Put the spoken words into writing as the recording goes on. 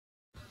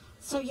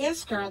So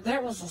yes, girl,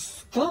 there was a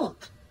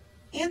skunk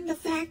in the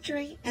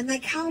factory, and they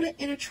caught it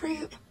in a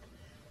trap.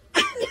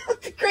 I know,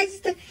 the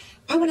craziest thing.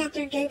 I went out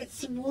there and gave it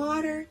some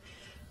water,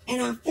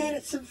 and I fed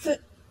it some food.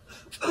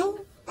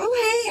 Oh,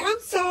 hey, I'm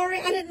sorry.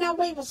 I didn't know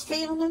we was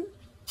filming.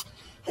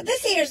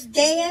 This here's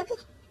Deb.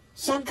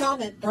 Some call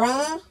me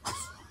bruh.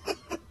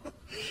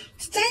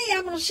 Today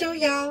I'm going to show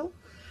y'all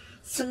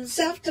some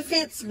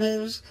self-defense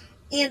moves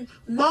in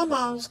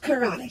Mamaw's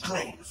karate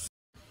class.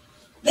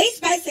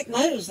 These basic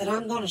moves that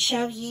I'm going to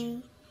show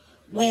you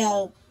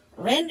will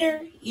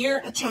render your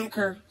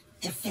attacker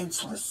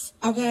defenseless,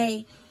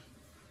 okay?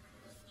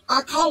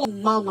 I call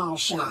them Mamaw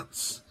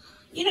shots.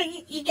 You know,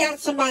 you got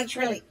somebody that's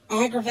really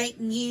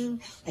aggravating you,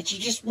 that you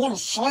just want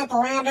to slap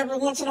around every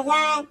once in a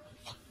while.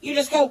 You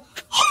just go,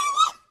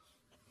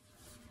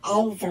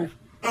 over.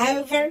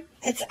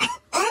 It's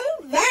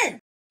over.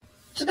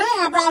 Today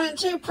I brought in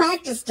 2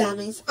 practice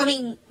dummies,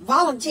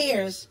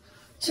 volunteers,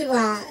 to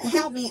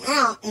help me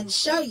out and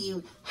show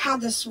you how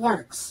this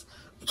works.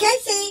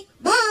 Casey,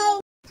 Bo.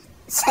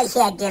 So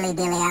yeah, dilly,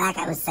 like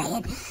I was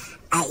saying,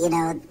 I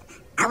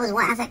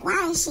was like,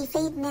 why is she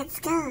feeding that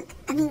skunk?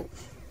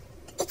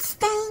 It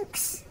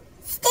stinks.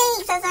 I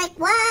was like,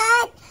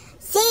 what?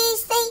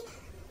 Seriously?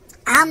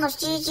 I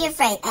almost used your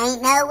phrase.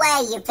 Ain't no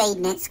way you're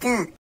feeding that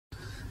skunk.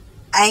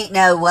 Ain't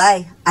no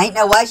way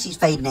she's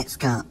feeding that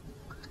skunk.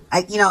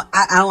 I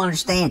don't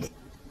understand it.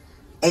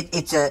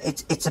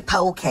 It's a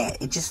polecat.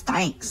 It just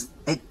stinks.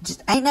 It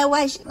just ain't no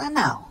way.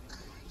 No,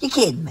 you're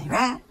kidding me,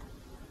 right?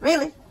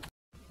 Really?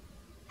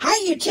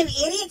 Hey, you 2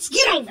 idiots,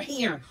 get over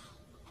here!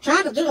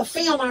 Trying to do a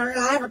film or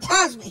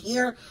advertisement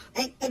here,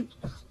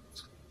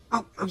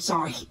 oh, I'm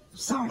sorry.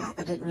 I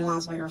didn't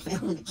realize we were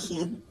filming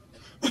again.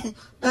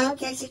 Bo,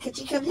 Casey, could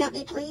you come help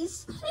me,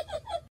 please?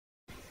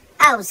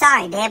 Oh,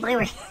 sorry, Deb. We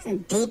were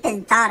deep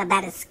in thought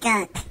about a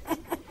skunk.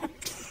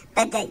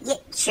 But yeah,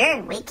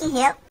 sure, we can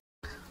help.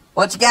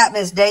 What you got,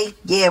 Miss D?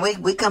 Yeah,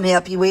 we come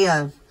help you. We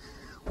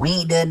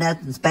ain't done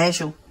nothing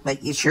special,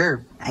 but yeah,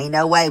 sure. Ain't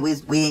no way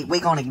we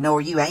gonna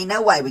ignore you. Ain't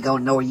no way we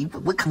gonna ignore you.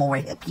 But we come over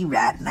and help you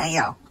right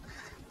now.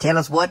 Tell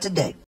us what to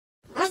do.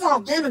 I'll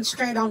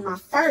demonstrate on my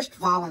first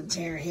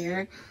volunteer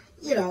here.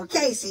 You know,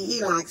 Casey,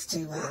 he likes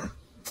to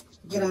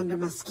get under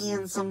my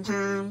skin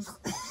sometimes.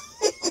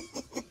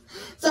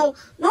 So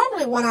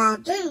normally what I'll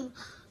do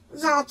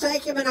is I'll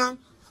take him and I'll...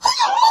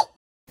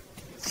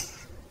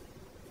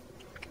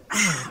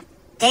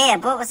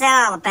 Deb, what was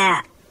that all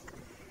about?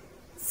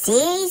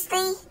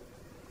 Seriously?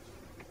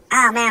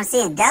 Oh man, I'm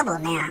seeing double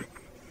now.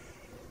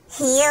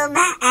 Heal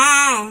my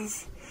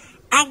eyes.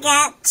 I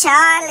got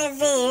Charlie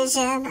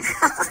vision.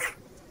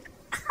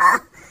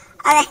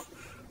 That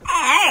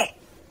hurt.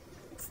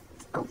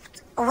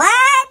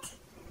 What?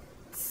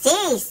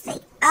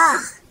 Seriously?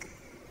 Oh.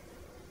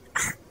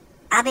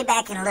 I'll be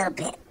back in a little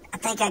bit. I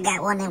think I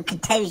got one of them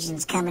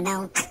contusions coming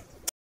on.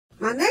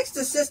 My next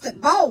assistant,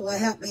 Bo, will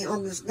help me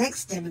on this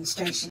next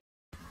demonstration.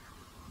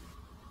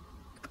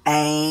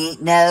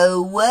 Ain't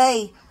no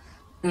way.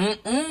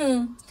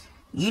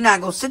 You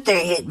not gonna sit there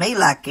and hit me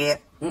like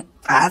that.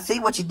 I see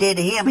what you did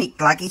to him.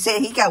 Like he said,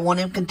 he got one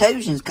of them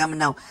contusions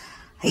coming on.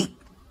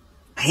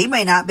 He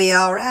may not be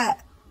all right.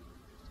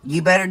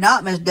 You better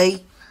not, Miss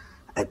D.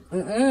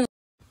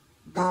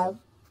 Bo,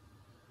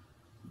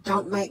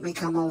 don't make me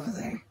come over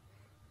there.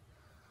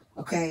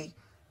 Okay?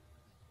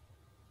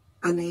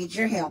 I need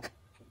your help.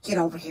 Get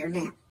over here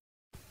now.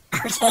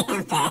 Okay,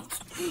 I'm back.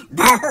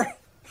 Bo,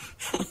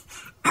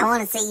 I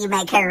want to see you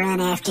make her run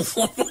after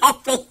you.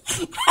 That'd be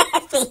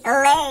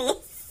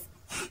hilarious.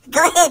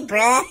 Go ahead,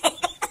 bruh.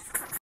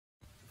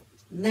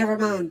 Never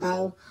mind,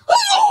 Bo.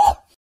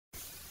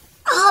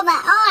 Oh,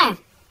 my arm.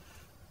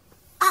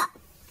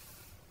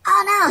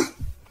 Oh, no.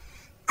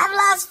 I've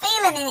lost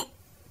feeling in it.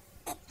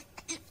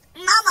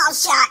 Mamaw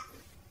shot.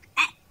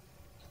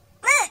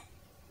 Look.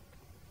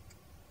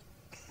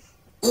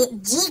 It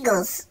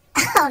jiggles.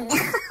 Oh, no.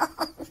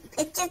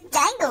 It just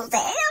dangles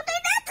there. It don't do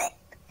nothing.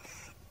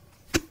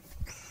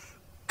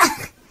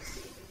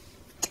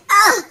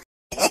 Oh.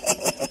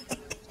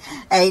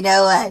 Ain't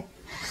no way.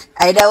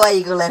 Ain't no way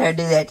you gonna let her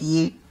do that to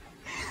you.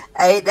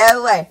 Ain't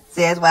no way.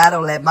 See, that's why I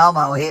don't let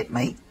Mamaw hit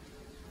me.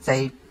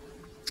 See,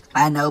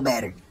 I know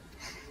better.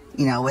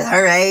 You know, with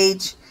her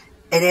age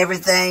and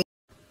everything.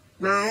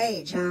 My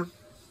age, huh?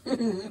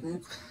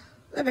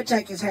 Let me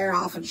take his hair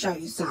off and show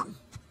you something.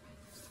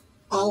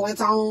 Oh,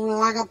 it's on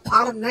like a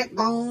pot of neck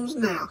bones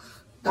now.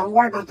 Don't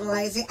worry about the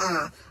lazy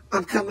eye.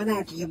 I'm coming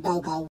after you,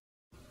 Bobo.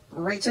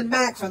 Reaching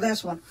back for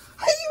this one.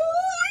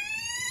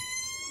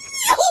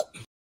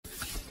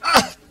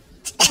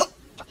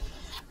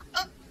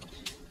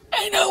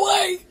 Ain't no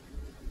way.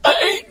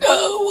 Ain't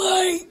no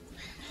way.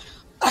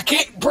 I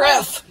can't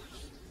breath.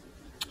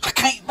 I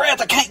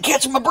can't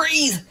catch my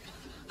breath.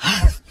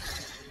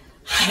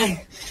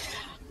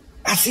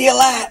 I see a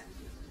light.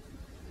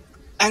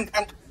 I'm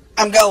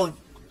going.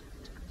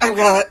 I'm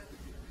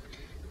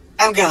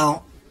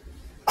gone.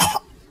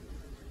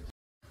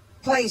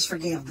 Please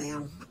forgive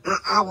them.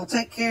 I will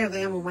take care of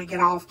them when we get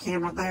off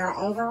camera. They are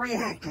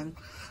overreacting.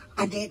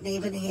 I didn't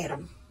even hit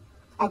them.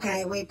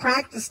 Okay, we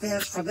practiced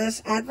this for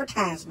this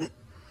advertisement.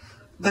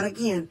 But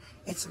again,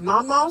 it's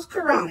Mamaw's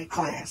karate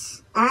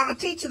class. I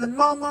teach you the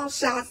Mamaw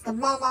shots, the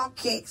Mamaw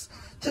kicks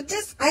to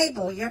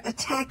disable your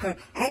attacker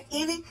at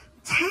any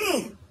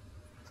time.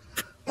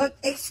 But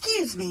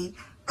excuse me,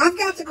 I've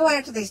got to go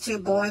after these two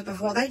boys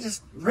before they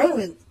just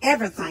ruin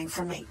everything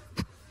for me.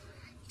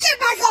 Get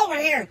back over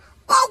here,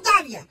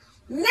 both of you,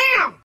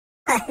 now!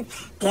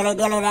 Dilly,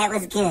 that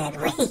was good.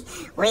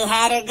 We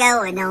had her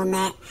going on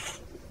that.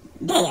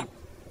 Deb,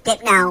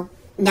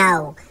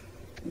 no.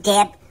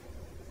 Deb,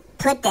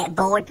 put that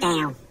board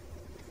down.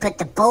 Put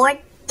the board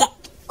down.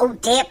 Oh,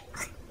 Deb,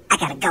 I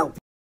gotta go.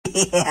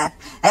 Yeah,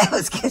 that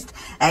was just,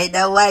 ain't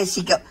no way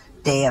she go.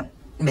 Deb,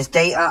 Miss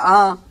D,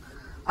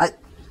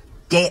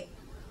 Deb,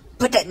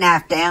 put that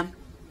knife down.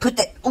 Put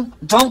that, oh,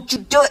 don't you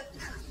do it.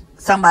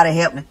 Somebody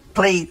help me,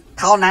 please.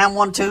 Call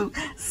 912,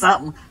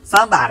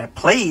 somebody,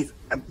 please.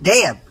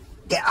 Deb,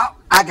 oh,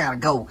 I gotta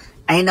go.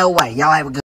 Ain't no way. Y'all have a good